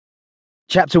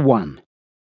Chapter 1.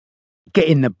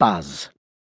 Getting the buzz.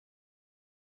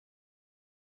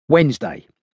 Wednesday.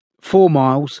 4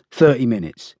 miles, 30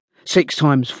 minutes. 6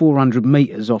 times 400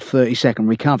 metres off 30-second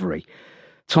recovery.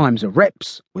 Times of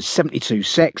reps was 72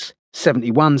 secs,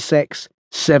 71 secs,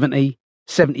 70,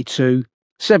 72,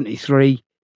 73,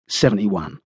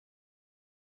 71.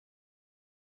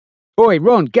 Oi,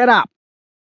 Ron, get up!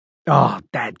 Oh,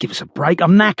 Dad, give us a break.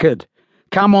 I'm knackered.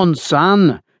 Come on,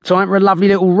 son. Time for a lovely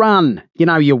little run. You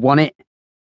know you want it.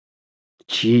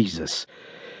 Jesus.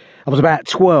 I was about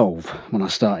 12 when I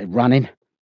started running.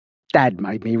 Dad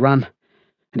made me run,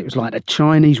 and it was like a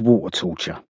Chinese water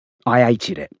torture. I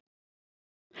hated it.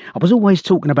 I was always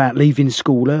talking about leaving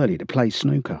school early to play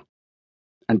snooker.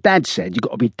 And Dad said you've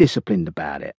got to be disciplined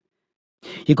about it.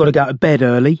 You've got to go to bed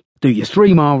early, do your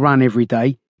 3-mile run every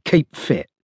day, keep fit.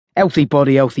 Healthy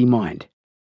body, healthy mind.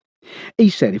 He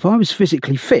said if I was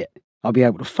physically fit, I'd be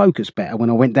able to focus better when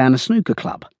I went down a snooker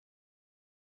club.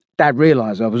 Dad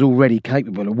realised I was already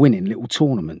capable of winning little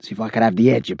tournaments if I could have the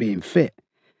edge of being fit.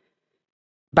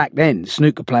 Back then,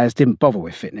 snooker players didn't bother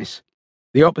with fitness.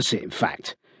 The opposite, in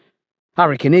fact.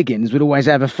 Hurricane Higgins would always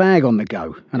have a fag on the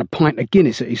go and a pint of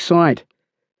Guinness at his side.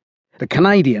 The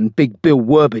Canadian Big Bill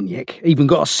Werbeniuk even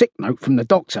got a sick note from the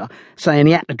doctor saying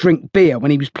he had to drink beer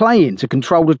when he was playing to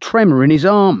control the tremor in his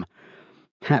arm.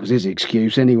 That was his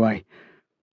excuse anyway.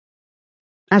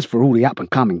 As for all the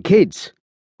up-and-coming kids,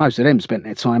 most of them spent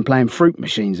their time playing fruit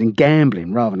machines and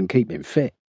gambling rather than keeping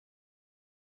fit.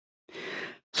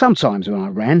 Sometimes when I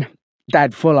ran,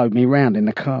 Dad followed me round in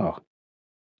the car.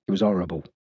 It was horrible.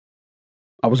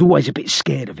 I was always a bit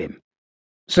scared of him.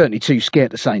 Certainly too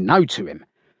scared to say no to him.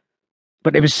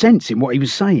 But there was sense in what he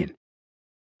was saying.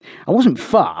 I wasn't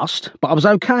fast, but I was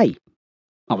okay.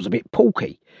 I was a bit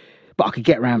porky, but I could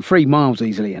get around 3 miles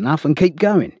easily enough and keep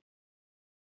going.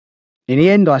 In the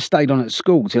end, I stayed on at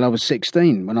school till I was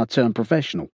 16 when I turned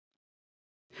professional.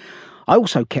 I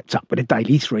also kept up with the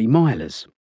daily 3-milers.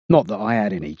 Not that I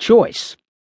had any choice.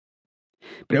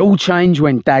 But it all changed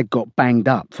when Dad got banged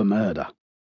up for murder.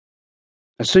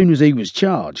 As soon as he was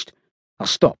charged, I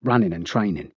stopped running and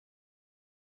training.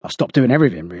 I stopped doing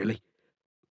everything, really.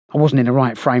 I wasn't in the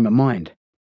right frame of mind.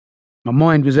 My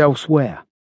mind was elsewhere.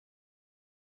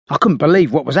 I couldn't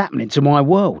believe what was happening to my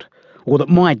world, or that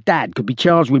my dad could be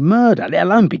charged with murder, let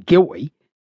alone be guilty.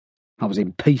 I was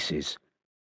in pieces.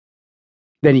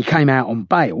 Then he came out on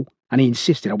bail, and he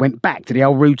insisted I went back to the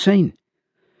old routine.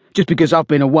 Just because I've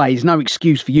been away is no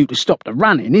excuse for you to stop the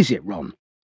running, is it, Ron?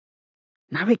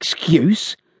 No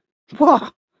excuse?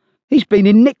 What? He's been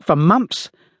in nick for months.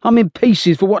 I'm in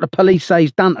pieces for what the police say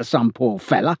he's done to some poor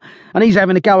fella, and he's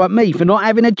having a go at me for not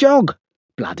having a jog.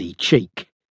 Bloody cheek.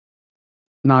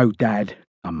 No, Dad,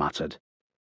 I muttered.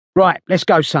 Right, let's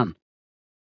go, son.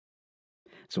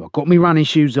 So I got me running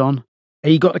shoes on,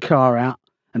 he got the car out,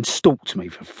 and stalked me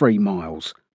for 3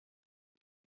 miles.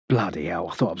 Bloody hell,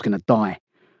 I thought I was going to die.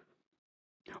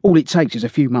 All it takes is a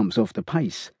few months off the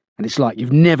pace, and it's like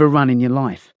you've never run in your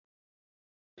life.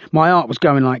 My heart was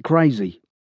going like crazy.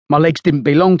 My legs didn't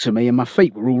belong to me, and my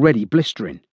feet were already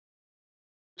blistering.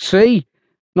 See?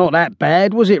 Not that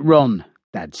bad, was it, Ron?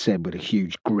 Dad said with a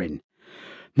huge grin.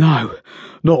 No,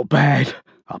 not bad,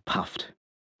 I puffed.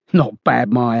 Not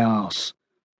bad, my arse.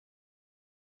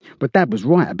 But Dad was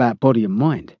right about body and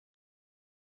mind.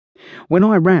 When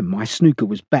I ran, my snooker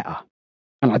was better,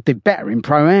 and I did better in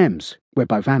pro-ams, where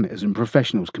both amateurs and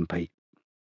professionals compete.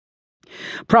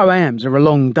 Pro-ams are a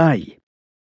long day.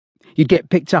 You'd get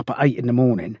picked up at 8 in the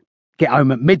morning, get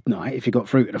home at midnight if you got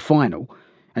through to the final,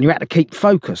 and you had to keep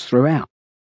focused throughout.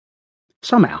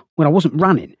 Somehow, when I wasn't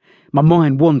running, my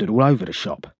mind wandered all over the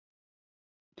shop.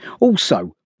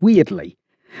 Also, weirdly,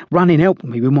 running helped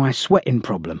me with my sweating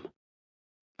problem.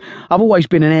 I've always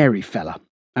been an airy fella,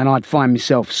 and I'd find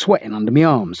myself sweating under my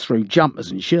arms through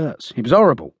jumpers and shirts. It was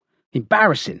horrible,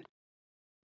 embarrassing.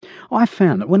 I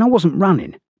found that when I wasn't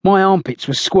running, my armpits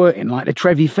were squirting like the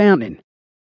Trevi fountain.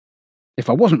 If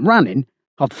I wasn't running,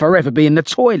 I'd forever be in the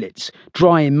toilets,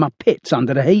 drying my pits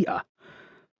under the heater.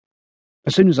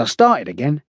 As soon as I started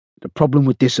again, the problem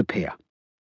would disappear.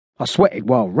 I sweated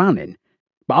while running,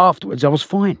 but afterwards I was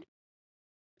fine.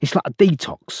 It's like a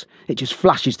detox. It just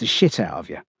flushes the shit out of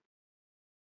you.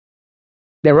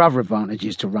 There are other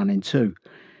advantages to running too.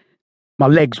 My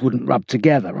legs wouldn't rub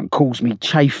together and cause me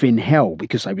chafing hell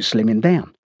because they were slimming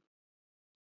down.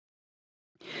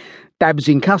 Dad was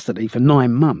in custody for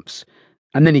 9 months,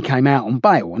 and then he came out on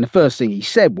bail, and the first thing he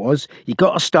said was, "You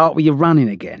got to start with your running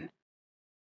again."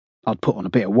 I'd put on a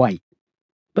bit of weight,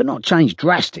 but not changed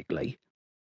drastically,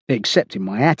 except in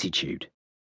my attitude.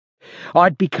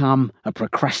 I'd become a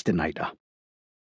procrastinator.